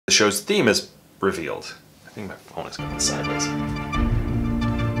The show's theme is revealed. I think my phone is going sideways.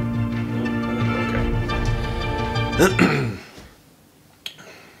 Okay.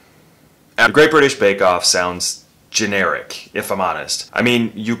 The Great British Bake Off sounds generic, if I'm honest. I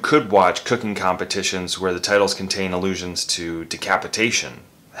mean, you could watch cooking competitions where the titles contain allusions to decapitation,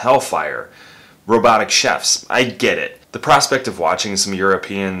 hellfire, robotic chefs. I get it. The prospect of watching some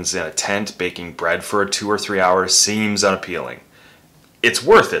Europeans in a tent baking bread for 2 or 3 hours seems unappealing. It's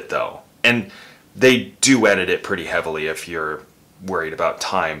worth it though, and they do edit it pretty heavily if you're worried about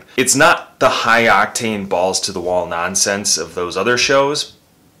time. It's not the high-octane balls-to-the-wall nonsense of those other shows,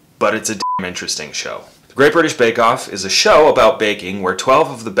 but it's a damn interesting show. The Great British Bake Off is a show about baking where 12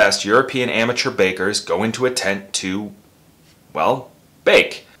 of the best European amateur bakers go into a tent to, well,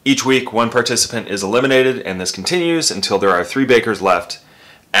 bake. Each week, one participant is eliminated, and this continues until there are 3 bakers left,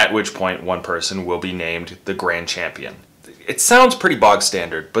 at which point one person will be named the grand champion. It sounds pretty bog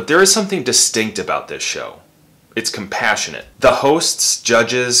standard, but there is something distinct about this show. It's compassionate. The hosts,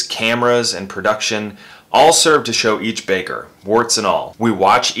 judges, cameras, and production all serve to show each baker, warts and all. We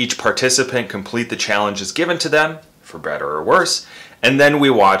watch each participant complete the challenges given to them, for better or worse, and then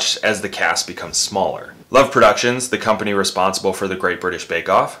we watch as the cast becomes smaller. Love Productions, the company responsible for the Great British Bake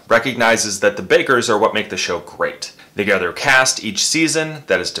Off, recognizes that the bakers are what make the show great. They gather a cast each season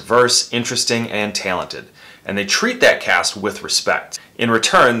that is diverse, interesting, and talented, and they treat that cast with respect. In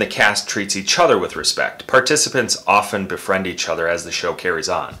return, the cast treats each other with respect. Participants often befriend each other as the show carries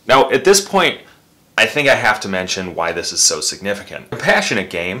on. Now, at this point, I think I have to mention why this is so significant. A compassionate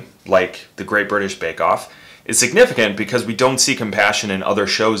game, like the Great British Bake Off, is significant because we don't see compassion in other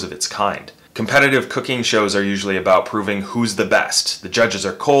shows of its kind. Competitive cooking shows are usually about proving who's the best. The judges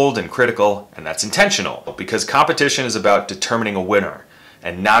are cold and critical, and that's intentional, because competition is about determining a winner,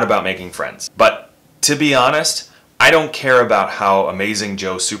 and not about making friends. But to be honest, I don't care about how amazing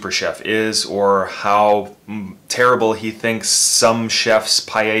Joe Super Chef is, or how terrible he thinks some chef's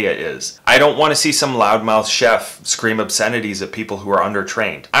paella is. I don't want to see some loudmouth chef scream obscenities at people who are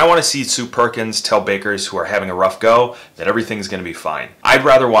undertrained. I want to see Sue Perkins tell bakers who are having a rough go that everything's going to be fine. I'd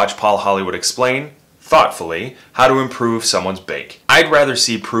rather watch Paul Hollywood explain, thoughtfully, how to improve someone's bake. I'd rather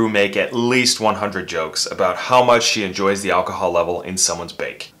see Prue make at least 100 jokes about how much she enjoys the alcohol level in someone's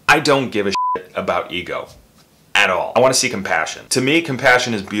bake. I don't give a shit about ego. At all. I want to see compassion. To me,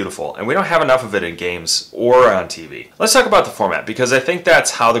 compassion is beautiful, and we don't have enough of it in games or on TV. Let's talk about the format, because I think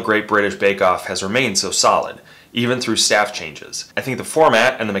that's how the Great British Bake Off has remained so solid, even through staff changes. I think the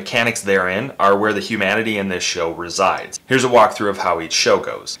format and the mechanics therein are where the humanity in this show resides. Here's a walkthrough of how each show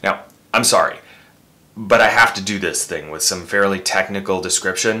goes. Now, I'm sorry, but I have to do this thing with some fairly technical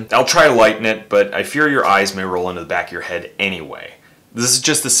description. I'll try to lighten it, but I fear your eyes may roll into the back of your head anyway. This is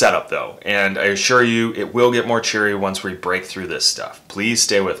just the setup though, and I assure you it will get more cheery once we break through this stuff. Please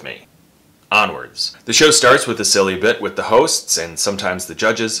stay with me. Onwards. The show starts with a silly bit with the hosts and sometimes the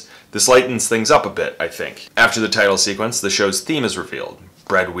judges. This lightens things up a bit, I think. After the title sequence, the show's theme is revealed.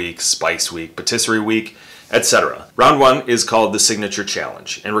 Bread Week, Spice Week, Patisserie Week, etc. Round 1 is called the Signature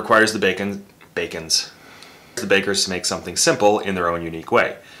Challenge and requires the bakers to make something simple in their own unique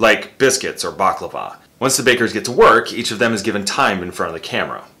way, like biscuits or baklava. Once the bakers get to work, each of them is given time in front of the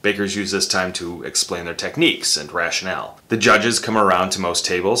camera. Bakers use this time to explain their techniques and rationale. The judges come around to most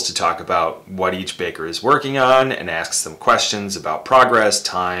tables to talk about what each baker is working on and asks them questions about progress,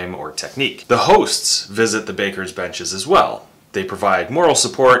 time, or technique. The hosts visit the bakers' benches as well. They provide moral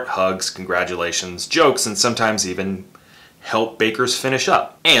support, hugs, congratulations, jokes, and sometimes even help bakers finish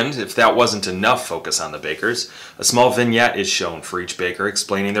up. And if that wasn't enough focus on the bakers, a small vignette is shown for each baker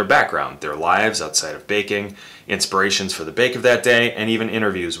explaining their background, their lives outside of baking, inspirations for the bake of that day, and even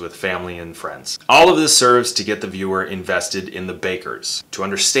interviews with family and friends. All of this serves to get the viewer invested in the bakers, to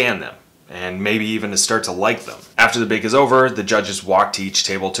understand them, and maybe even to start to like them. After the bake is over, the judges walk to each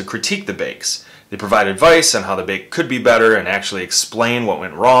table to critique the bakes. They provide advice on how the bake could be better and actually explain what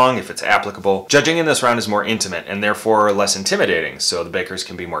went wrong if it's applicable. Judging in this round is more intimate and therefore less intimidating, so the bakers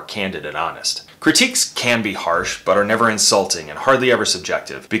can be more candid and honest. Critiques can be harsh, but are never insulting and hardly ever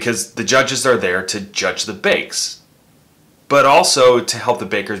subjective, because the judges are there to judge the bakes, but also to help the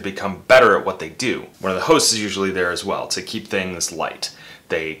bakers become better at what they do. One of the hosts is usually there as well, to keep things light.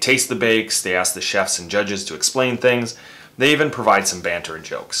 They taste the bakes, they ask the chefs and judges to explain things, they even provide some banter and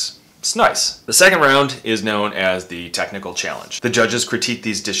jokes. It's nice. The second round is known as the Technical Challenge. The judges critique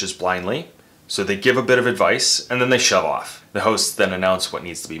these dishes blindly, so they give a bit of advice and then they shove off. The hosts then announce what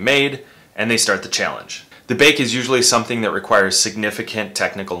needs to be made and they start the challenge. The bake is usually something that requires significant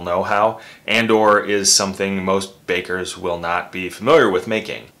technical know-how and/or is something most bakers will not be familiar with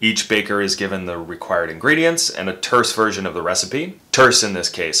making. Each baker is given the required ingredients and a terse version of the recipe. Terse in this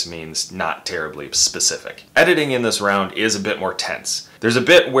case means not terribly specific. Editing in this round is a bit more tense. There's a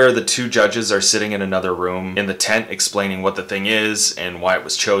bit where the two judges are sitting in another room in the tent explaining what the thing is and why it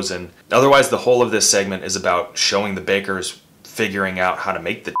was chosen. Otherwise, the whole of this segment is about showing the bakers figuring out how to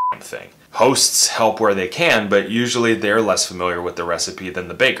make the damn thing. Hosts help where they can, but usually they're less familiar with the recipe than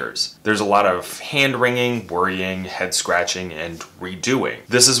the bakers. There's a lot of hand-wringing, worrying, head-scratching, and redoing.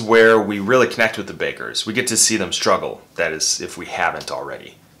 This is where we really connect with the bakers. We get to see them struggle, that is, if we haven't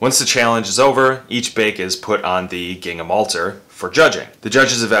already. Once the challenge is over, each bake is put on the gingham altar for judging. The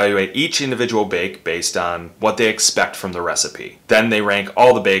judges evaluate each individual bake based on what they expect from the recipe. Then they rank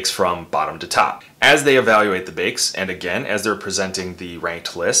all the bakes from bottom to top. As they evaluate the bakes, and again, as they're presenting the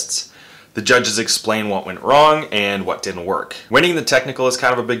ranked lists, the judges explain what went wrong and what didn't work. Winning the technical is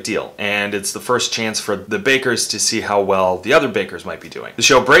kind of a big deal, and it's the first chance for the bakers to see how well the other bakers might be doing. The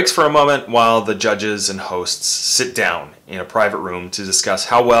show breaks for a moment while the judges and hosts sit down in a private room to discuss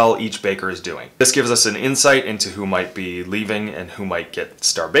how well each baker is doing. This gives us an insight into who might be leaving and who might get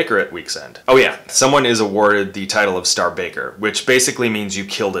Star Baker at week's end. Oh yeah, someone is awarded the title of Star Baker, which basically means you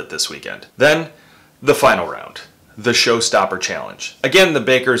killed it this weekend. Then, the final round. The Showstopper Challenge. Again, the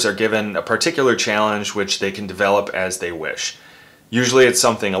bakers are given a particular challenge which they can develop as they wish. Usually it's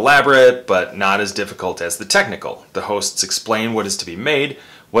something elaborate, but not as difficult as the technical. The hosts explain what is to be made,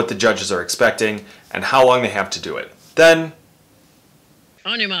 what the judges are expecting, and how long they have to do it. Then...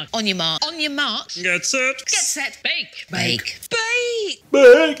 On your mark. On your mark. On your marks. Get set. Get set. Bake. Bake. Bake.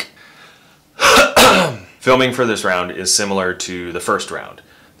 Bake! Filming for this round is similar to the first round.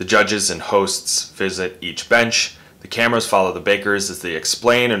 The judges and hosts visit each bench. The cameras follow the bakers as they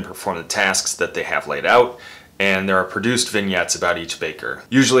explain and perform the tasks that they have laid out, and there are produced vignettes about each baker,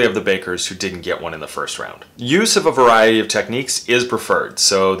 usually of the bakers who didn't get one in the first round. Use of a variety of techniques is preferred,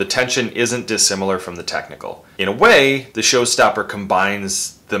 so the tension isn't dissimilar from the technical. In a way, the Showstopper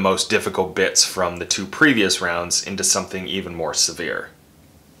combines the most difficult bits from the two previous rounds into something even more severe.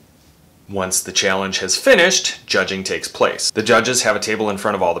 Once the challenge has finished, judging takes place. The judges have a table in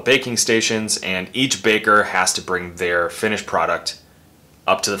front of all the baking stations, and each baker has to bring their finished product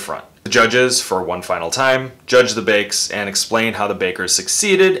up to the front. The judges, for one final time, judge the bakes and explain how the bakers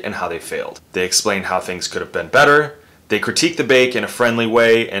succeeded and how they failed. They explain how things could have been better. They critique the bake in a friendly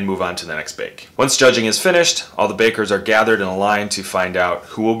way and move on to the next bake. Once judging is finished, all the bakers are gathered in a line to find out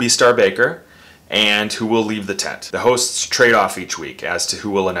who will be Star Baker and who will leave the tent. The hosts trade off each week as to who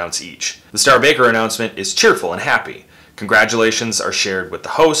will announce each. The Star Baker announcement is cheerful and happy. Congratulations are shared with the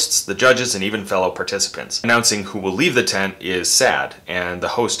hosts, the judges, and even fellow participants. Announcing who will leave the tent is sad, and the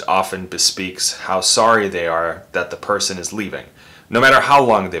host often bespeaks how sorry they are that the person is leaving, no matter how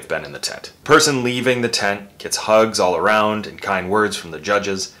long they've been in the tent. The person leaving the tent gets hugs all around and kind words from the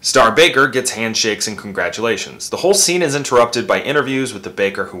judges. Star Baker gets handshakes and congratulations. The whole scene is interrupted by interviews with the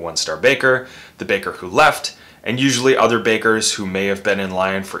baker who won Star Baker, the baker who left, and usually other bakers who may have been in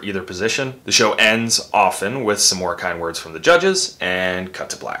line for either position. The show ends often with some more kind words from the judges and cut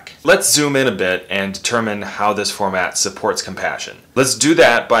to black. Let's zoom in a bit and determine how this format supports compassion. Let's do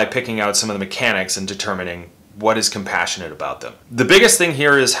that by picking out some of the mechanics and determining what is compassionate about them. The biggest thing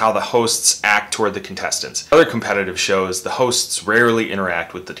here is how the hosts act toward the contestants. Other competitive shows, the hosts rarely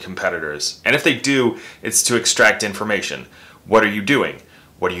interact with the competitors, and if they do, it's to extract information. What are you doing?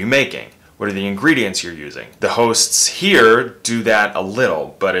 What are you making? What are the ingredients you're using? The hosts here do that a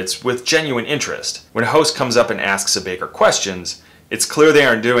little, but it's with genuine interest. When a host comes up and asks a baker questions, it's clear they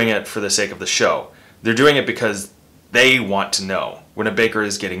aren't doing it for the sake of the show. They're doing it because they want to know. When a baker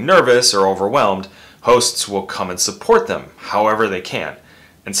is getting nervous or overwhelmed, hosts will come and support them however they can.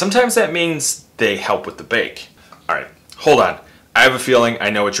 And sometimes that means they help with the bake. Alright, hold on. I have a feeling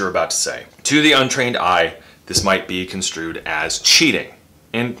I know what you're about to say. To the untrained eye, this might be construed as cheating.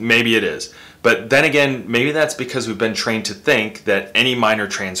 And maybe it is. But then again, maybe that's because we've been trained to think that any minor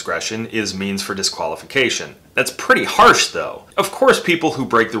transgression is means for disqualification. That's pretty harsh, though. Of course, people who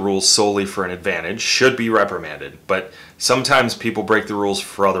break the rules solely for an advantage should be reprimanded, but sometimes people break the rules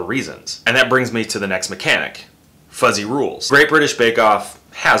for other reasons. And that brings me to the next mechanic. Fuzzy rules. Great British Bake Off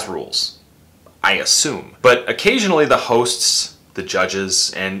has rules. I assume. But occasionally the hosts, the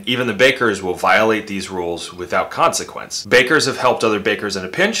judges, and even the bakers will violate these rules without consequence. Bakers have helped other bakers in a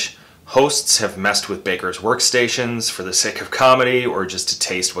pinch. Hosts have messed with bakers' workstations for the sake of comedy or just to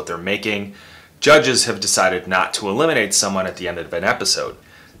taste what they're making. Judges have decided not to eliminate someone at the end of an episode.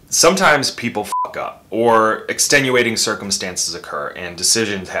 Sometimes people fuck up, or extenuating circumstances occur and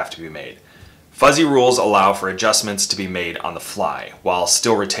decisions have to be made. Fuzzy rules allow for adjustments to be made on the fly, while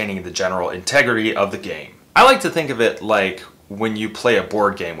still retaining the general integrity of the game. I like to think of it like when you play a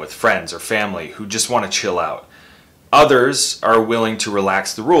board game with friends or family who just want to chill out. Others are willing to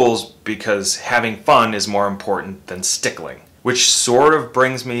relax the rules because having fun is more important than stickling. Which sort of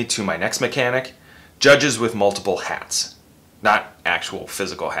brings me to my next mechanic, judges with multiple hats. Not actual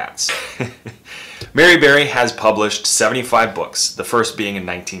physical hats. Mary Berry has published 75 books, the first being in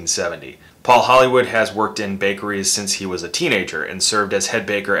 1970. Paul Hollywood has worked in bakeries since he was a teenager and served as head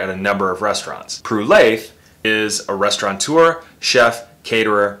baker at a number of restaurants. Prue Leith is a restaurateur, chef,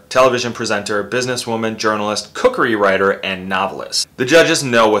 caterer, television presenter, businesswoman, journalist, cookery writer, and novelist. The judges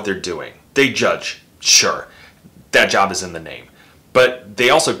know what they're doing. They judge, sure, that job is in the name. But they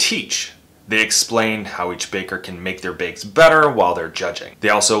also teach. They explain how each baker can make their bakes better while they're judging. They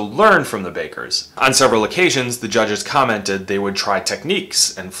also learn from the bakers. On several occasions, the judges commented they would try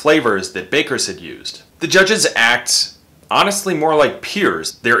techniques and flavors that bakers had used. The judges act honestly more like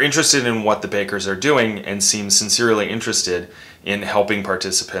peers. They're interested in what the bakers are doing and seem sincerely interested in helping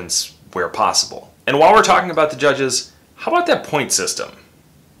participants where possible. And while we're talking about the judges, how about that point system?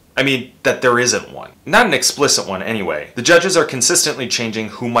 I mean, that there isn't one. Not an explicit one anyway. The judges are consistently changing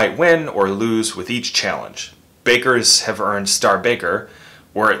who might win or lose with each challenge. Bakers have earned Star Baker,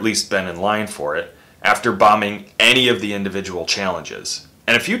 or at least been in line for it, after bombing any of the individual challenges.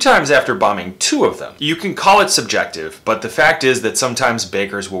 And a few times after bombing 2 of them. You can call it subjective, but the fact is that sometimes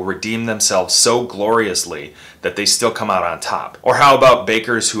bakers will redeem themselves so gloriously that they still come out on top. Or how about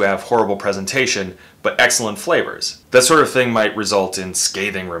bakers who have horrible presentation but excellent flavors? That sort of thing might result in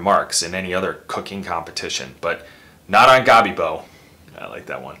scathing remarks in any other cooking competition, but not on Gabibo. I like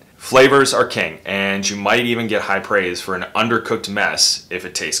that one. Flavors are king, and you might even get high praise for an undercooked mess if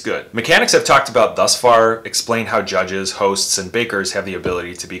it tastes good. Mechanics I've talked about thus far explain how judges, hosts, and bakers have the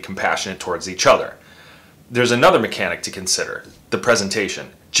ability to be compassionate towards each other. There's another mechanic to consider, the presentation.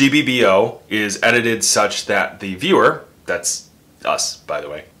 GBBO is edited such that the viewer, that's us, by the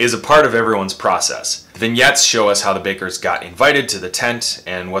way, is a part of everyone's process. The vignettes show us how the bakers got invited to the tent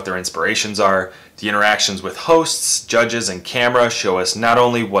and what their inspirations are. The interactions with hosts, judges, and camera show us not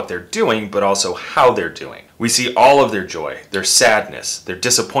only what they're doing, but also how they're doing. We see all of their joy, their sadness, their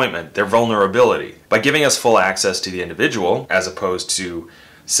disappointment, their vulnerability. By giving us full access to the individual, as opposed to,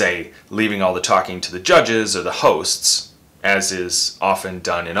 say, leaving all the talking to the judges or the hosts, as is often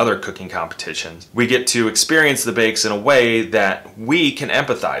done in other cooking competitions, we get to experience the bakes in a way that we can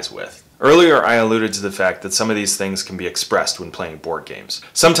empathize with. Earlier, I alluded to the fact that some of these things can be expressed when playing board games.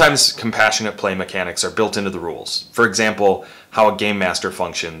 Sometimes compassionate play mechanics are built into the rules. For example, how a game master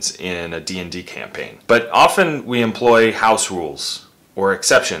functions in a D&D campaign. But often we employ house rules or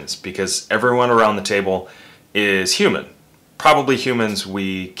exceptions because everyone around the table is human. Probably humans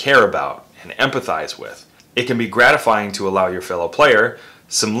we care about and empathize with. It can be gratifying to allow your fellow player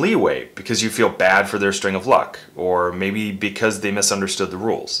some leeway because you feel bad for their string of luck, or maybe because they misunderstood the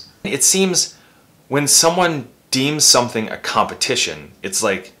rules. It seems when someone deems something a competition, it's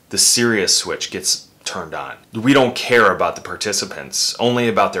like the serious switch gets turned on. We don't care about the participants, only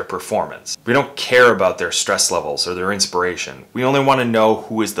about their performance. We don't care about their stress levels or their inspiration. We only want to know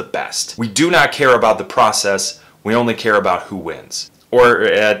who is the best. We do not care about the process, we only care about who wins. Or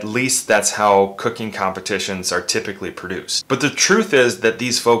at least that's how cooking competitions are typically produced. But the truth is that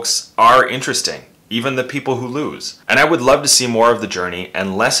these folks are interesting, even the people who lose. And I would love to see more of the journey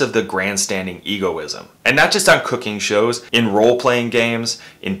and less of the grandstanding egoism. And not just on cooking shows, in role-playing games,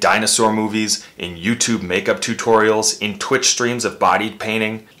 in dinosaur movies, in YouTube makeup tutorials, in Twitch streams of body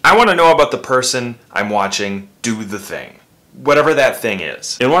painting. I want to know about the person I'm watching do the thing. Whatever that thing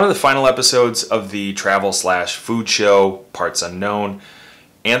is. In one of the final episodes of the travel/food show, Parts Unknown,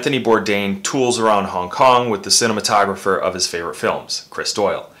 Anthony Bourdain tools around Hong Kong with the cinematographer of his favorite films, Chris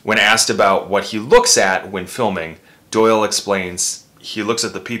Doyle. When asked about what he looks at when filming, Doyle explains he looks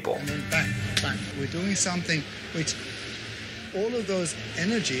at the people. And then bang, bang. We're doing something which all of those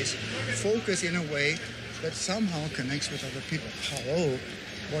energies focus in a way that somehow connects with other people. Hello,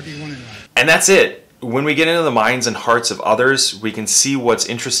 what do you want in life? And that's it. When we get into the minds and hearts of others, we can see what's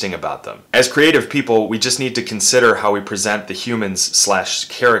interesting about them. As creative people, we just need to consider how we present the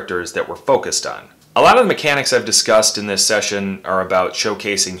humans/characters that we're focused on. A lot of the mechanics I've discussed in this session are about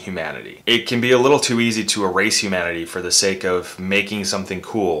showcasing humanity. It can be a little too easy to erase humanity for the sake of making something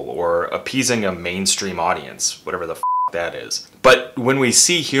cool or appeasing a mainstream audience, whatever the that is. But when we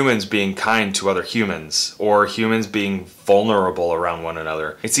see humans being kind to other humans, or humans being vulnerable around one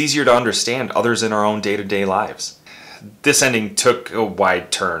another, it's easier to understand others in our own day-to-day lives. This ending took a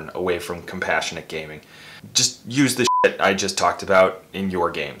wide turn away from compassionate gaming. Just use the that I just talked about in your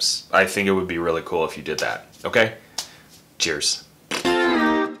games. I think it would be really cool if you did that. Okay? Cheers.